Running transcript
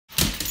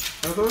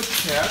Are those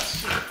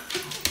cats?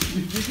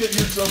 Did you get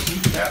yourself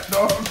some cat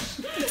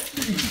dogs?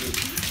 Jesus.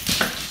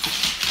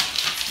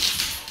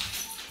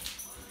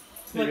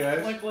 Hey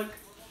guys. Look.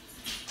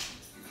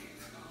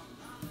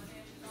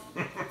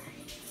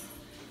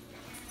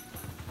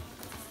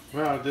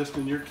 Wow,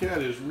 Destin, your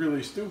cat is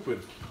really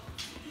stupid.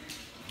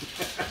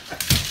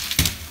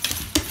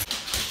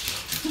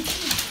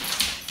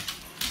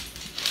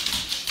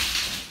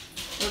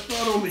 I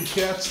thought only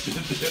cats did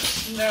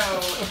this.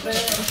 No, they're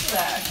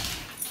obsessed.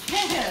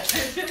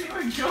 It didn't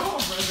even go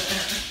over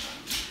there.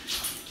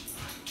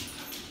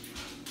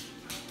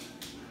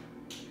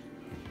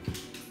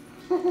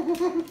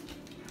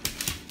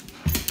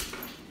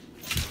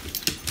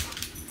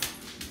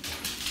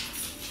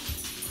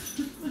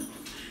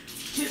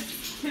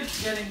 Kids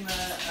getting the,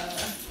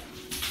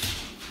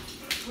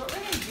 what were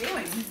they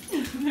doing?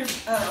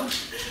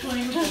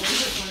 Playing with the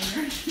laser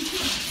pointer.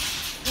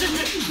 What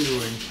are you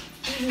doing?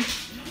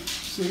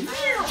 See?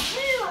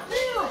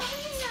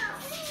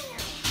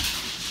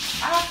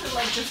 I have to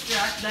like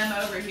distract them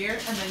over here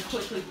and then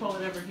quickly pull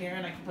it over here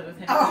and I can play with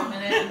him for a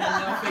minute and then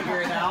they'll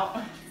figure it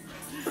out.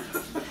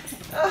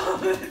 Oh,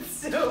 that's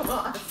so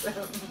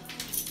awesome.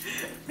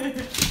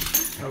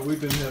 Oh,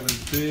 we've been having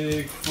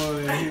big fun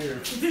in here.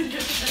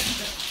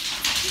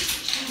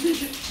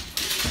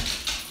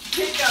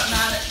 Kid got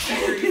mad at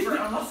Terry for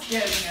almost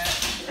getting it.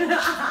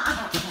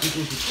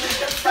 They're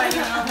just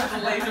fighting over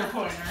the laser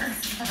pointer.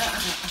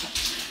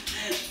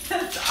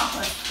 That's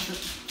awesome.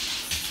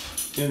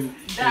 And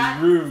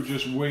Rue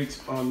just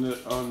waits on the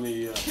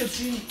Cause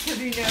he knows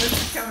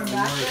he's coming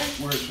back there.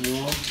 Where it's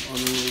warm on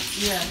the little,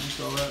 yeah. You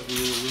saw that the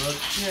little rug?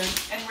 Yeah.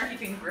 And where he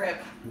can grip.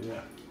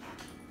 Yeah.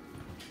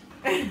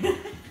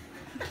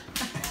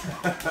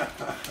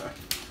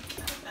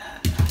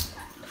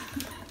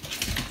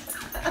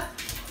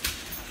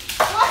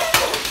 Why is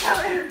it so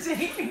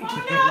entertaining? Oh,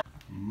 no.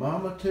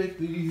 Mama, take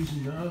these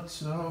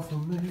nuts off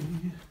of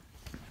me.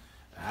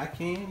 I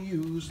can't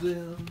use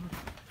them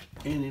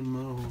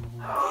anymore.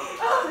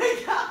 Oh my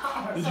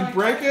God! Did you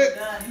break it?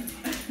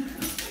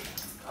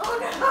 Oh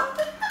no!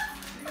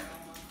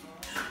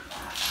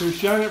 So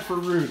shine it for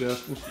Rue,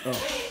 Dustin. Oh.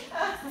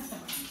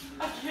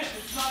 I can't.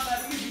 It's not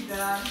that easy,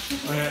 Dad.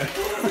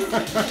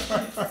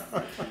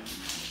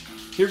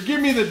 Here, give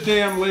me the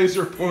damn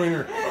laser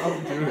pointer. I'll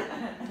do it.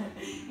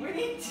 We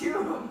need 2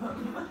 of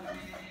them.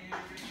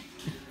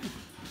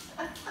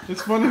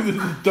 It's funny that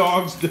the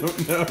dogs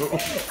don't know.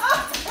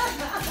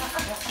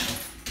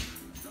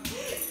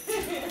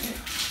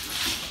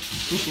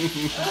 Oh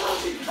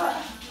my God.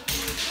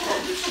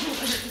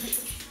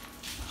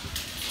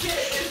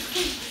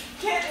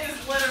 Kid is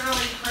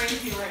literally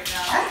crazy right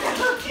now.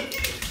 He's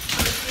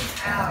freaking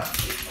out.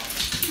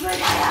 He's like,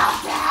 I have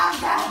to have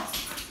that.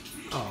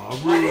 Oh,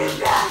 What is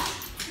that?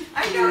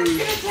 I know it's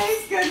gonna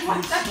taste good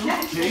once I so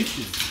get it.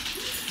 patient.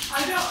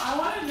 I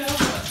want to know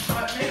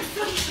what makes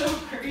them so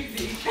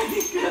crazy.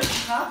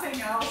 Because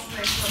nothing else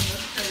makes them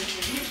this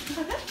crazy.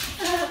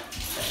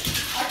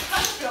 I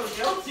kind of feel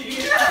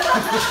guilty.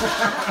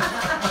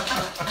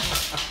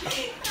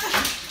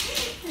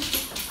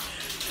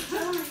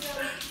 Oh my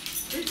God.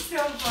 It's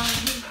so fun.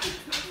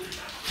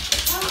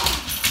 Oh,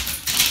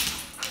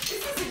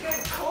 this is a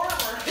good core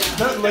workout.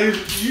 That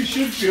laser, you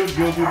should feel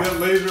guilty. That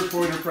laser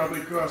pointer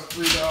probably cost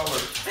 $3.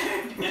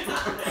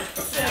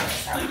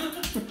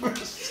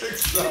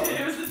 $6.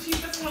 It was the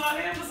cheapest one on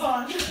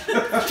Amazon.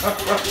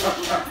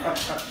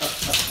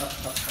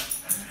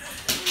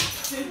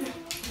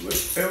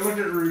 Look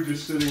at Rue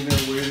just sitting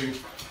there waiting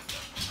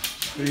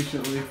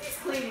patiently. He's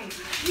cleaning.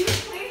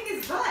 He's cleaning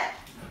his butt.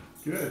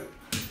 Good.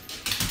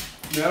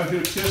 Now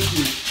he'll kiss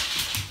you.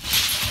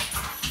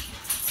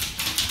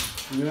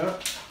 Yeah.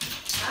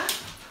 Huh?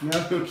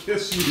 Now he'll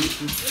kiss you.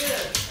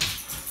 Good.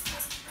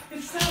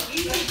 It's so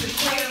easy to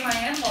clean my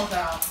animals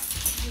out.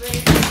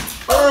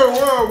 Oh,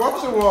 whoa, watch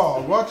the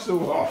wall. Watch the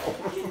wall.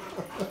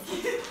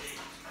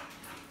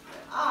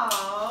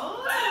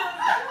 Oh,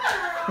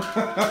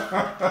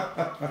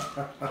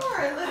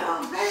 poor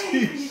little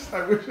baby. Jeez, I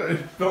wish I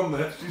had filmed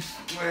that. She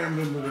slammed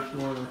into the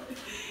corner.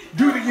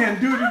 Do it again.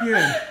 Do it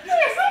again.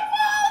 There's a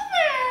ball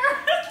there.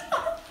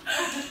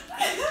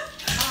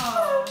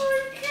 Oh my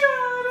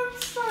God, I'm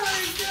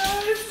sorry,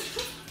 guys.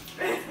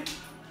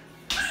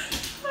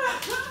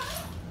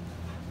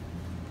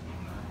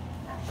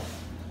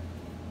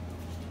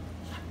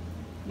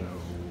 No.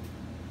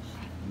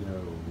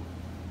 No.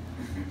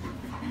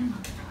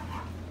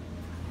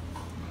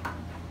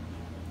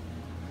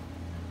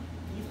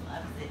 He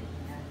loves it.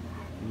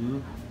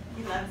 Mm-hmm.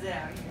 He loves it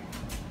out here.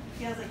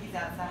 Feels like he's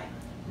outside.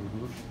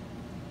 Mm-hmm.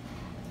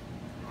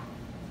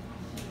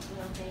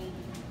 Little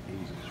baby.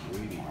 He's a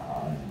sweetie.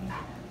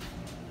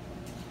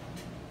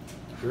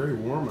 It's very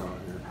warm out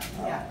here.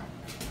 Yeah.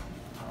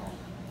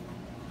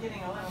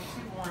 Getting a little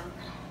too warm.